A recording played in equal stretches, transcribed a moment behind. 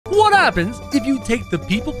What happens if you take the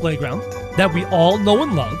People Playground that we all know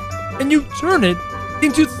and love and you turn it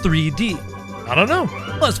into 3D? I don't know.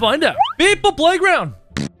 Let's find out. People Playground.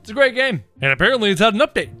 It's a great game. And apparently it's had an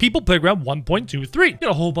update. People Playground 1.23. Got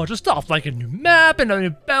a whole bunch of stuff like a new map and a new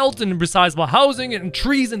belt and resizable housing and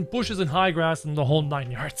trees and bushes and high grass and the whole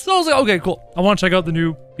 9 yards. So I was like, okay, cool. I want to check out the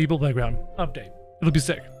new People Playground update. It'll be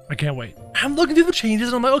sick. I can't wait. I'm looking through the changes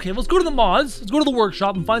and I'm like, okay, let's go to the mods. Let's go to the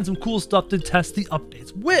workshop and find some cool stuff to test the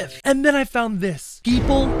updates with. And then I found this.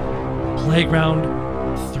 People Playground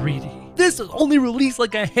 3D. This was only released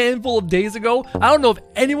like a handful of days ago. I don't know if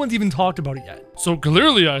anyone's even talked about it yet. So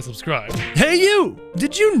clearly I subscribed. Hey you!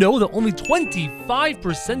 Did you know that only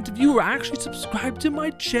 25% of you are actually subscribed to my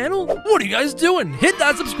channel? What are you guys doing? Hit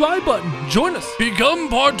that subscribe button. Join us. Become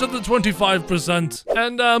part of the 25%.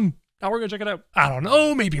 And now we're gonna check it out. I don't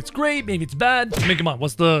know, maybe it's great, maybe it's bad. I mean, come on,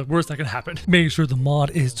 what's the worst that can happen? Make sure the mod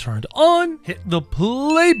is turned on, hit the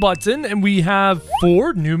play button, and we have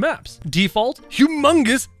 4 new maps. Default,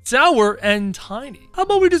 Humongous, Tower, and Tiny. How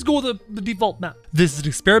about we just go with the default map? This is an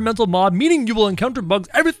experimental mod, meaning you will encounter bugs.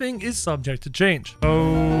 Everything is subject to change.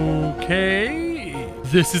 Okay.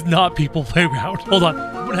 This is not People Playground. Hold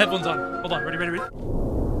on, put headphones on. Hold on, ready?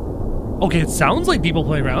 Okay, it sounds like People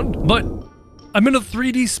Playground, but I'm in a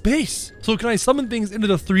 3D space. So can I summon things into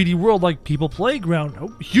the 3D world like People Playground? Oh,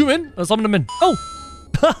 human. Let's summon them in. Oh,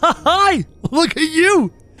 hi. Look at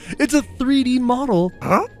you. It's a 3D model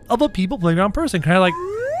of a People Playground person. Can I like,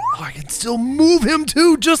 oh, I can still move him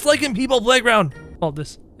too, just like in People Playground. Well,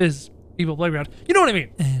 this is People Playground. You know what I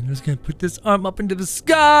mean? And I'm just gonna put this arm up into the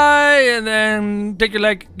sky and then take your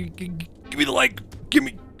leg. Give me the leg. Give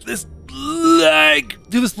me this leg.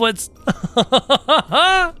 Do the splits.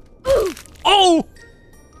 Oh!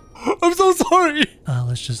 I'm so sorry!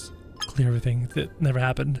 Let's just clear everything that never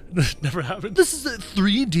happened. Never happened. This is a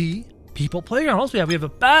 3D People Playground. What else we have? We have a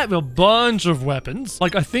bat, we have a bunch of weapons.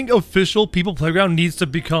 Like, I think official People Playground needs to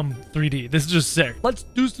become 3D. This is just sick. Let's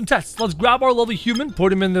do some tests. Let's grab our lovely human,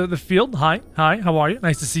 put him in the field. Hi, how are you?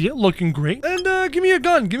 Nice to see you. Looking great. And give me a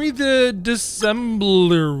gun. Give me the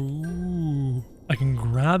dissembler. Ooh. I can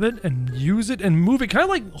grab it and use it and move it. Can I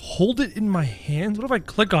like hold it in my hands? What if I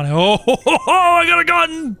click on it? Oh, I got a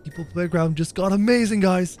gun! People Playground just got amazing,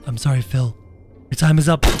 guys. I'm sorry, Phil. Your time is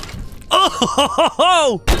up.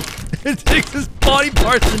 Oh! It takes his body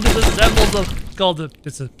parts and disassembles them. It's called a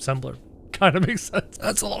disassembler. Kind of makes sense.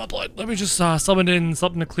 That's a lot of blood. Let me just summon in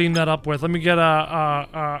something to clean that up with. Let me get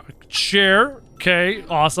a chair. Okay,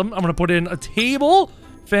 awesome. I'm gonna put in a table.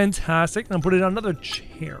 Fantastic. And I'll put it on another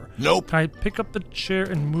chair. Nope. Can I pick up the chair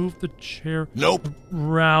and move the chair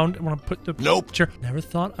around? I want to put the chair. Never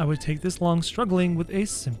thought I would take this long struggling with a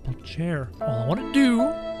simple chair. All I want to do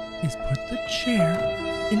is put the chair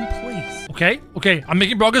in place. Okay. I'm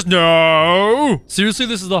making progress. No. Seriously,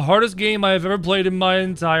 this is the hardest game I have ever played in my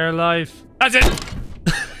entire life. That's it.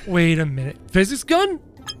 Wait a minute. Physics gun?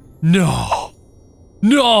 No.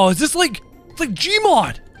 Is this like, it's like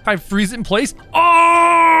Gmod. Can I freeze it in place?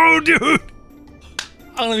 Oh, dude! I'm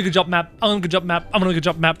gonna make a jump map. Can I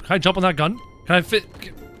jump on that gun? Can I fit?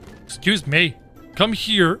 Excuse me. Come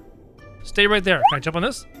here. Stay right there. Can I jump on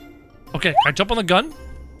this? Okay, can I jump on the gun?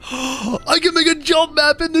 I can make a jump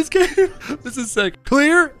map in this game. This is sick.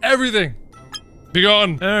 Clear everything. Be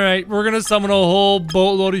gone. All right, we're gonna summon a whole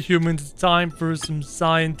boatload of humans. It's time for some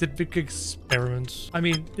scientific experiments. I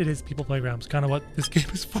mean, it is People Playgrounds. Kind of what this game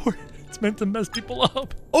is for. It's meant to mess people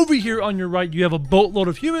up. Over here on your right, you have a boatload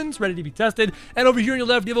of humans ready to be tested. And over here on your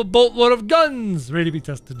left, you have a boatload of guns ready to be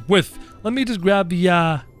tested with. Let me just grab the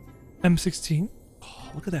M16.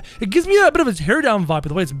 Oh, look at that. It gives me a bit of a teardown vibe with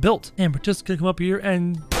the way it's built. And we're just gonna come up here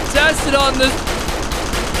and test it on this.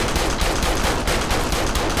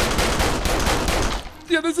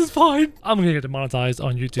 Yeah, this is fine. I'm gonna get demonetized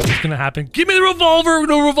on YouTube. It's gonna happen. Give me the revolver.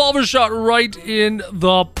 No revolver shot right in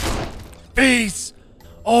the face.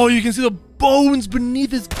 Oh, you can see the bones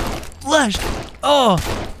beneath his flesh. Oh,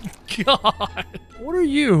 God. What are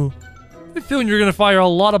you? I have a feeling you're going to fire a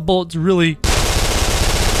lot of bullets really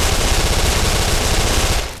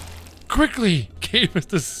quickly. Game is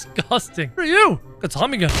disgusting. What are you? A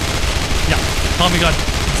Tommy gun. Yeah, Tommy gun.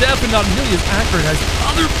 Definitely not nearly as accurate as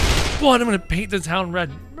other. What? I'm going to paint the town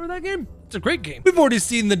red. Remember that game? It's a great game. We've already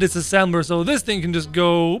seen the disassembler, so this thing can just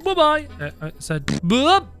go bye-bye. I said,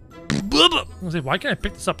 blah. I was like, why can't I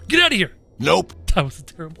pick this up? Get out of here. Nope. That was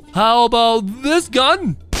terrible. How about this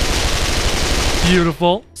gun?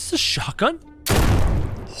 Beautiful. Is this a shotgun?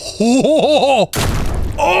 Oh!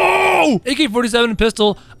 AK-47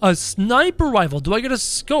 pistol, a sniper rifle. Do I get a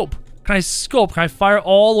scope? Can I scope? Can I fire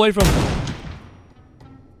all the way from...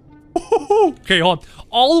 No! Okay, hold on.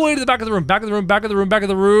 All the way to the back of the room, back of the room, back of the room, back of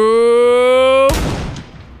the room.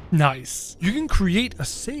 Nice. You can create a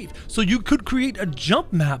save. So you could create a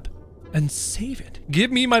jump map and save it.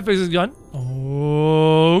 Give me my physics gun.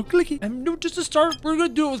 Oh, clicky. And no, just to start, we're gonna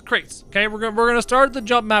do it with crates. Okay, we're gonna start the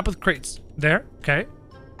jump map with crates. There, okay.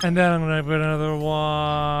 And then I'm gonna put another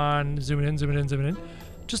one. Zoom it in, zoom it in, zoom it in.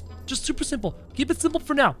 Just super simple. Keep it simple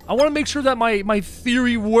for now. I want to make sure that my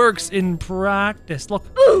theory works in practice. Look,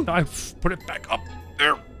 I put it back up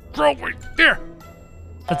there. Grow right there.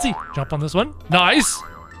 Let's see. Jump on this one. Nice.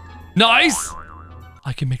 Nice.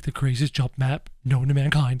 I can make the craziest jump map known to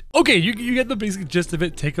mankind. Okay, you get the basic gist of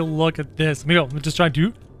it. Take a look at this. Let me just try to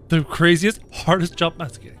do the craziest, hardest jump.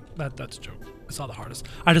 That's kidding. That's a joke. It's not the hardest.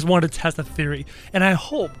 I just wanted to test a theory. And I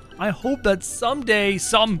hope that someday,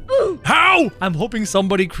 I'm hoping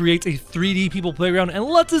somebody creates a 3D People Playground and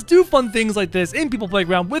lets us do fun things like this in People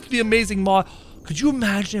Playground with the amazing mod. Could you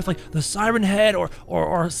imagine if like the Siren Head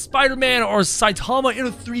or Spider-Man or Saitama in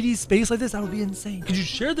a 3D space like this? That would be insane. Could you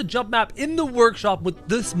share the jump map in the workshop with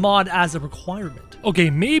this mod as a requirement? Okay,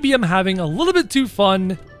 maybe I'm having a little bit too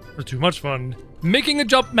much fun making a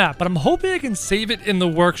jump map, but I'm hoping I can save it in the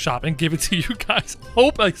workshop and give it to you guys.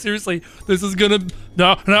 Hope, like, seriously, this is gonna,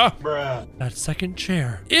 no. Bruh. That second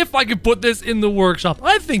chair. If I could put this in the workshop,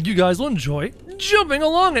 I think you guys will enjoy jumping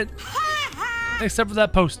along it. Except for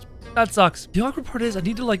that post. That sucks. The awkward part is I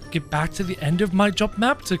need to like get back to the end of my jump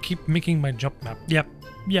map to keep making my jump map. Yep.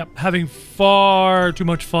 Having far too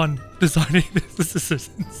much fun designing this. This is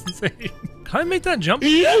insane. Can I make that jump?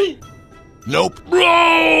 Nope.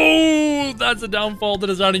 Bro, that's a downfall to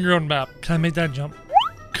designing your own map. Can I make that jump?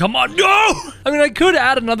 Come on, no! I mean, I could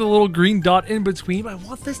add another little green dot in between, but I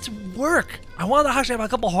want this to work. I want to actually have a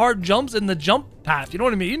couple hard jumps in the jump path. You know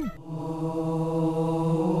what I mean?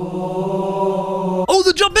 Oh,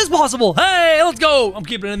 the jump is possible. Hey, let's go. I'm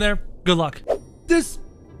keeping it in there. Good luck. This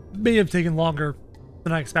may have taken longer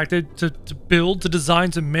than I expected to build, to design,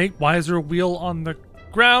 to make. Why is there a wheel on the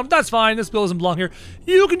ground? That's fine. This wheel doesn't belong here.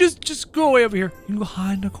 You can just go away over here. You can go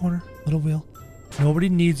hide in a corner. Little wheel. Nobody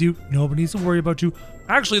needs you. Nobody needs to worry about you.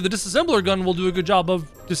 Actually, the disassembler gun will do a good job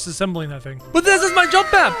of disassembling that thing. But this is my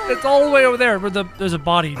jump map. It's all the way over there where there's a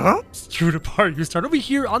body screwed apart. You start over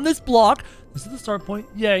here on this block. This is the start point.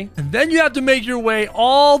 Yay. And then you have to make your way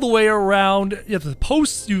all the way around. You have the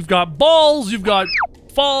posts. You've got balls. You've got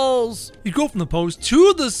falls. You go from the post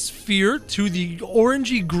to the sphere, to the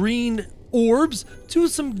orangey green orbs, to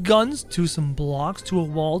some guns, to some blocks, to a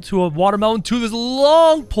wall, to a watermelon, to this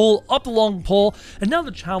long pole, up the long pole, and now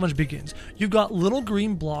the challenge begins. You've got little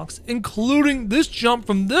green blocks, including this jump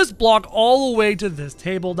from this block all the way to this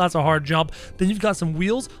table. That's a hard jump. Then you've got some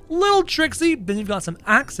wheels, little tricksy. Then you've got some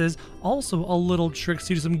axes, also a little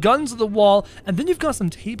tricksy. Some guns to the wall, and then you've got some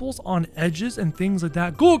tables on edges and things like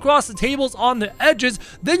that. Go across the tables on the edges.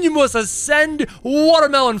 Then you must ascend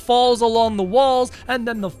watermelon falls along the walls, and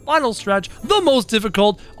then the final stretch, the most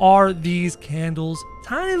difficult, are these candles.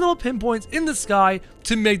 Tiny little pinpoints in the sky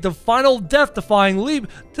to make the final death-defying leap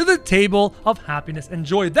to the table of happiness and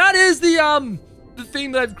joy. That is the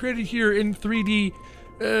thing that I've created here in 3D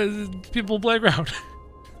People Playground.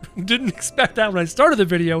 Didn't expect that when I started the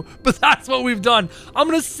video, but that's what we've done. I'm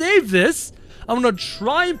gonna save this. I'm gonna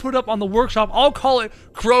try and put it up on the workshop. I'll call it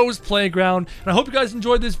Crow's Playground. And I hope you guys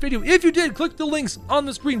enjoyed this video. If you did, click the links on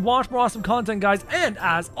the screen. Watch more awesome content, guys. And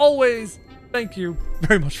as always, thank you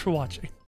very much for watching.